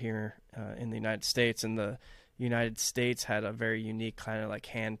car here in the United States, and the United States had a very unique kind of like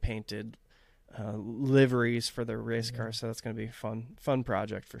hand painted liveries for their race Yeah, car. So that's going to be a fun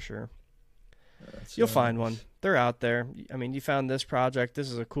project for sure. that's You'll so find one. nice. They're out there. I mean, you found this project.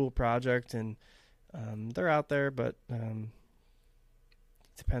 This is a cool project, and they're out there, but it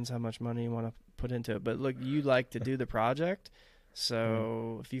depends how much money you want to put into it. But look, you like to do the project, Yeah.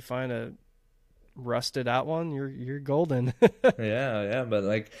 so if you find a rusted out one, you're golden. Yeah, but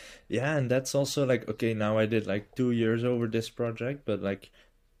like, yeah, and that's also like, okay, now I did like 2 years over this project, but like,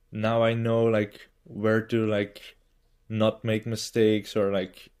 now I know like where to like not make mistakes or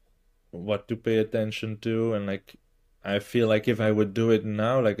like what to pay attention to, and like, I feel like if I would do it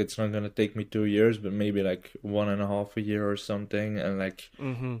now, like, it's not gonna take me 2 years, but maybe like 1.5 a year or something, and like,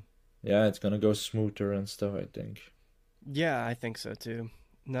 hmm yeah, it's gonna go smoother and stuff, I think. Yeah, I think so too.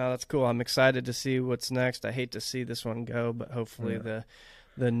 No, that's cool. I'm excited to see what's next. I hate to see this one go, but hopefully Yeah.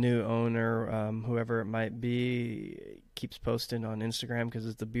 the new owner, whoever it might be, keeps posting on Instagram because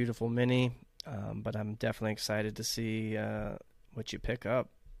it's a beautiful mini. But I'm definitely excited to see what you pick up.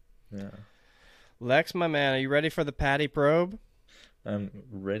 Yeah. Lex, my man, are you ready for the Patty probe? I'm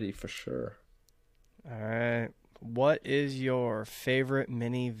ready for sure. All right. What is your favorite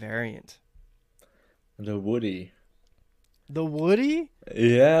mini variant? The Woody. The Woody?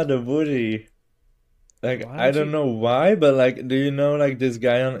 Yeah, the Woody. Like, Why I don't don't you? know why, but like, do you know like this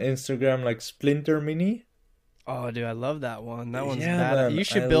guy on Instagram, like Splinter Mini? Oh, dude, I love that one. That one's Yeah, bad. man. You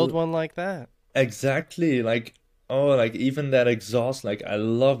should build one like that. Exactly. Like, oh, like even that exhaust, like I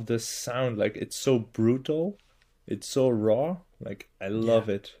love the sound. Like it's so brutal. It's so raw. Like I Yeah. love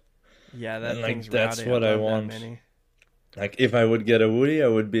it. Yeah, And that like thing's that's rowdy. I what I love that want. mini. Like if I would get a Woody, I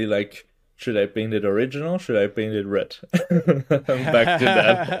would be like, should I paint it original? Should I paint it red? I'm back to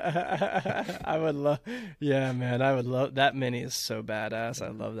that. I would love, yeah, man, I would love that mini is so badass. I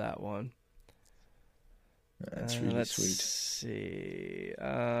love that one. That's really Let's sweet. see.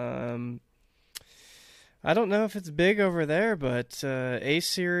 I don't know if it's big over there, but A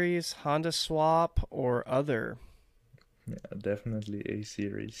series, Honda Swap, or other. Yeah, definitely A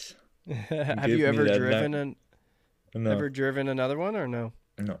series. Have Give you me ever that. driven No, another one or no?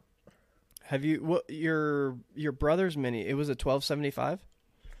 no. Have you what your brother's mini? It was a 1275.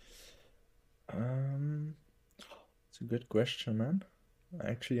 Um, it's a good question, man. I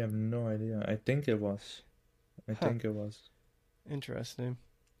actually have no idea. I think it was. I Huh. think it was. Interesting.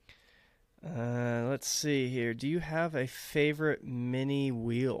 Let's see here. Do you have a favorite mini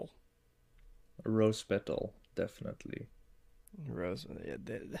wheel? Rose petal, definitely. Rose.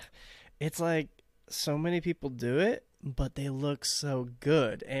 It's like so many people do it, but they look so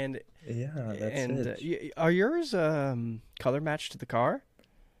good. Yeah, that's it. Are yours color matched to the car?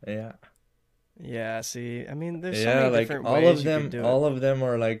 Yeah. Yeah. See, I mean, there's so Yeah, many like different ways you could do it. all of them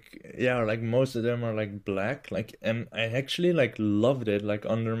are like, yeah, like most of them are like black. Like, and I actually like loved it, like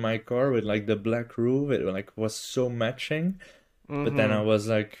under my car with like the black roof. It like was so matching. But then I Mm-hmm. was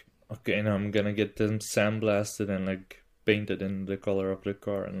like, okay, now I'm gonna get them sandblasted and like painted in the color of the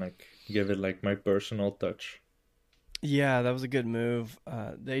car and like give it like my personal touch. Yeah, that was a good move.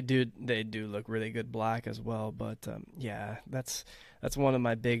 They do look really good black as well, but yeah, that's one of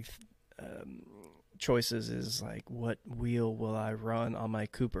my big um, choices is like what wheel will I run on my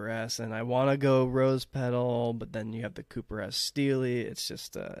Cooper S, and I want to go rose petal, but then you have the Cooper S Steely. It's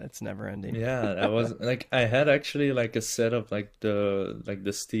just it's never ending. Yeah, I was like I had actually like a set of like the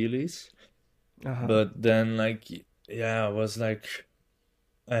Steelies, Uh-huh. but then like yeah, I was like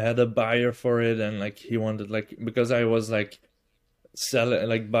I had a buyer for it and like he wanted like because I was like selling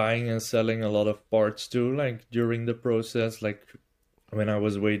like buying and selling a lot of parts too like during the process like when I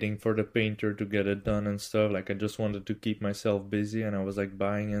was waiting for the painter to get it done and stuff like I just wanted to keep myself busy and I was like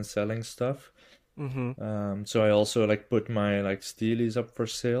buying and selling stuff. Mm-hmm. So I also like put my like Steelies up for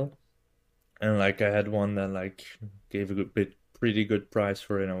sale and like I had one that like gave a good bit pretty good price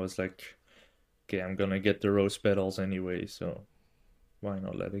for it and I was like okay I'm gonna get the rose petals anyway so why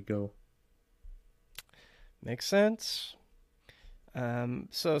not let it go. Makes sense.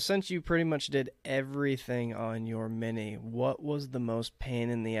 So since you pretty much did everything on your Mini, what was the most pain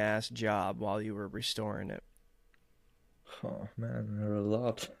in the ass job while you were restoring it? Oh man, there are a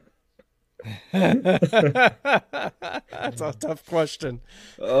lot. That's a tough question.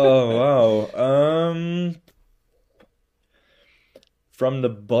 Oh wow. From the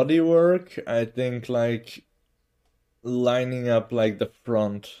bodywork, I think like lining up like the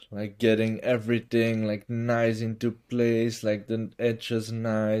front, like getting everything like nice into place, like the edges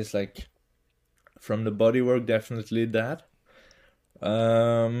nice, like from the bodywork definitely that.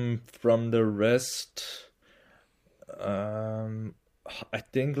 From the rest, um I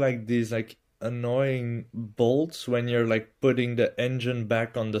think like these like annoying bolts when you're like putting the engine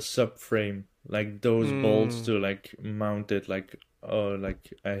back on the subframe, like those bolts Mm. to like mount it, like oh,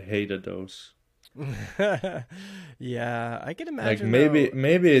 like I hated those. Yeah, I can Like imagine though.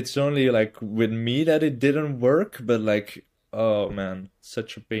 maybe it's only like with me that it didn't work, but like oh man,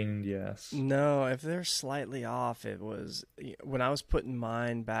 such a pain in the ass. No, if they're slightly off, it was when I was putting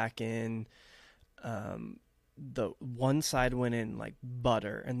mine back in. Um, the one side went in like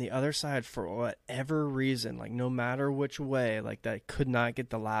butter, and the other side, for whatever reason, like no matter which way, like that could not get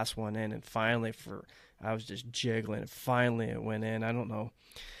the last one in. And finally, for I was just jiggling, and finally it went in. I don't know.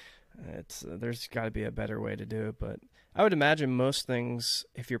 It's there's got to be a better way to do it, but I would imagine most things,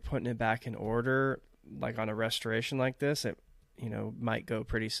 if you're putting it back in order, like on a restoration like this, it might go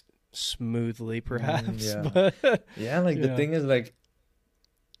pretty smoothly, perhaps. Yeah. But Yeah, like the yeah. thing is like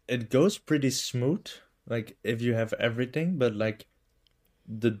it goes pretty smooth, like if you have everything, but like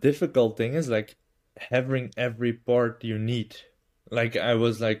the difficult thing is like having every part you need. Like I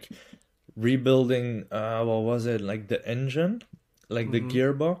was like rebuilding what was it? Like the engine, like the Mm-hmm.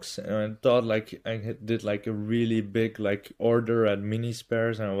 gearbox, and I thought like did like a really big like order at mini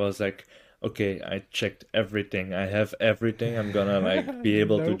spares and I was like okay, I checked everything. I have everything. I'm gonna like be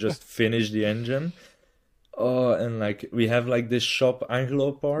able to Nope. just finish the engine. Oh, and like we have like this shop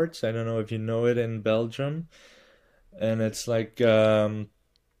Anglo Parts. I don't know if you know it in Belgium. And it's like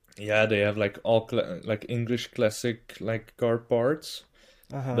yeah, they have like like English classic like car parts,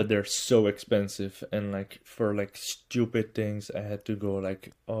 Uh-huh. but they're so expensive and like for like stupid things I had to go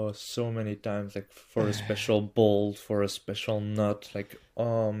like oh so many times like for a special bolt, for a special nut. Like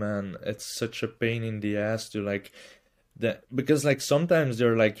oh man, it's such a pain in the ass to like that because like sometimes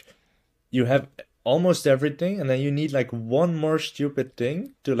they're like you have almost everything and then you need like one more stupid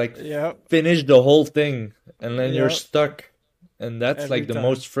thing to like Yep. finish the whole thing and then you're Yep. stuck and that's Every like the time.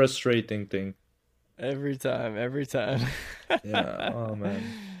 most frustrating thing. Every time. Every time. Yeah, oh man.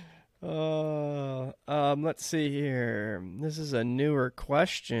 Oh, let's see here. This is a newer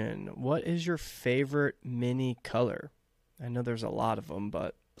question. What is your favorite mini color? I know there's a lot of them,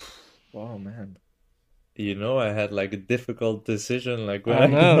 but Oh man. You know, I had like a difficult decision like when I I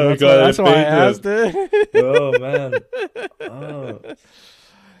know got that's it why I asked painted. it. Oh man. Oh.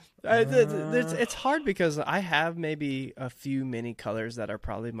 It's hard because I have maybe a few mini colors that are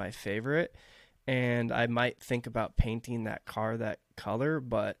probably my favorite, and I might think about painting that car that color,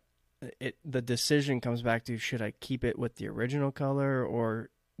 but the decision comes back to should I keep it with the original color or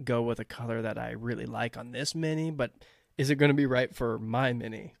go with a color that I really like on this mini, but is it going to be right for my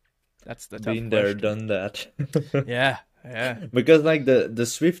mini? That's the tough Been there, question. done that. Yeah, yeah, Because like the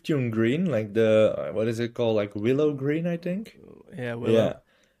Swift Tune green, like the what is it called? Like willow green, I think. yeah, Willow. Yeah.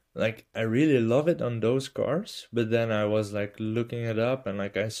 Like I really love it on those cars, but then I was like looking it up and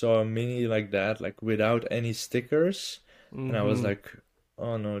like I saw a mini like that, like without any stickers, and I was Mm-hmm. like,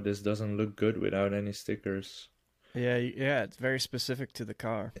 oh no, this doesn't look good without any stickers. Yeah, yeah, it's very specific to the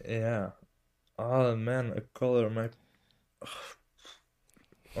car. Yeah. Oh man, a color my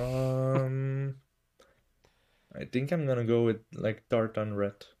um I think I'm gonna go with like tartan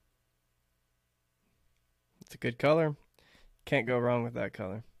red. It's a good color. Can't go wrong with that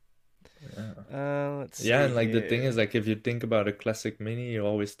color. Yeah. Let's Yeah, see and like the thing is here. like if you think about a classic mini, you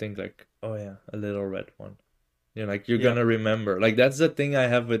always think like, oh yeah, a little red one. You're like you're Yep. gonna remember. Like that's the thing I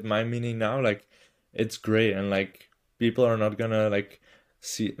have with my mini now. Like it's great and like people are not gonna like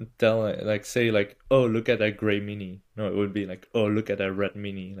see tell like say like, oh look at that gray mini. No, it would be like, oh look at that red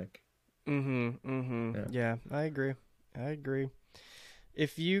mini. Like Mm-hmm. Mm-hmm. yeah. Yeah, I agree. I agree.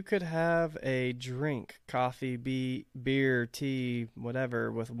 If you could have a drink, coffee, beer, tea,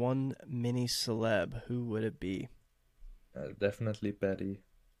 whatever, with one mini celeb, who would it be? Definitely Patty.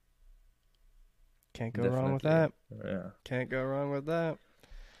 Can't go wrong with Definitely. that. Yeah. Can't go wrong with that.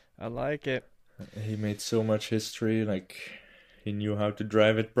 I like it. He made so much history, like he knew how to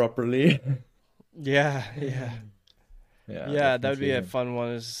drive it properly. Yeah, yeah. Yeah, Yeah, that would be definitely a him. fun one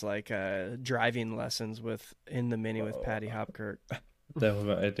is like driving lessons with in the mini with Oh, Patty Hopkirk.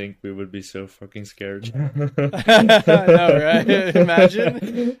 I think we would be so fucking scared. I know, right?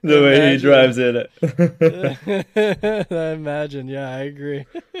 Imagine. The way he Imagine. drives it. Imagine, yeah, I agree.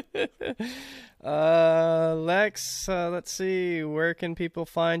 Lex, let's see, where can people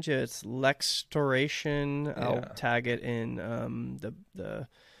find you? It's Lextoration. I'll Yeah. tag it in the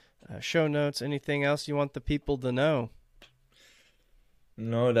show notes. Anything else you want the people to know?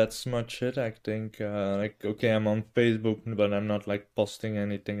 No, that's much it, I think. Like, okay, I'm on Facebook, but I'm not like posting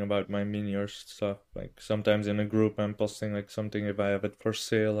anything about my mini or stuff. Like, sometimes in a group, I'm posting like something if I have it for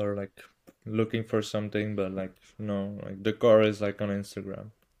sale or like looking for something, but like, no, like the car is like on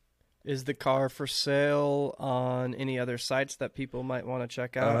Instagram. Is the car for sale on any other sites that people might want to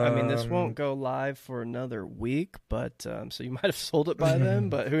check out? I mean, this won't Um, go live for another week, but so you might have sold it by then,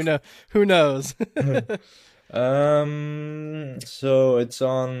 but who know? Who knows? so it's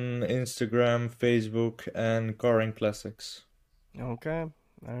on Instagram, Facebook, and Car Classics. Okay.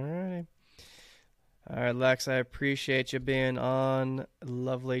 All right. All right, Lex, I appreciate you being on.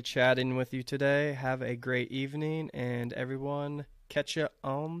 Lovely chatting with you today. Have a great evening, and everyone, catch you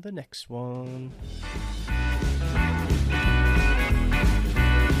on the next one.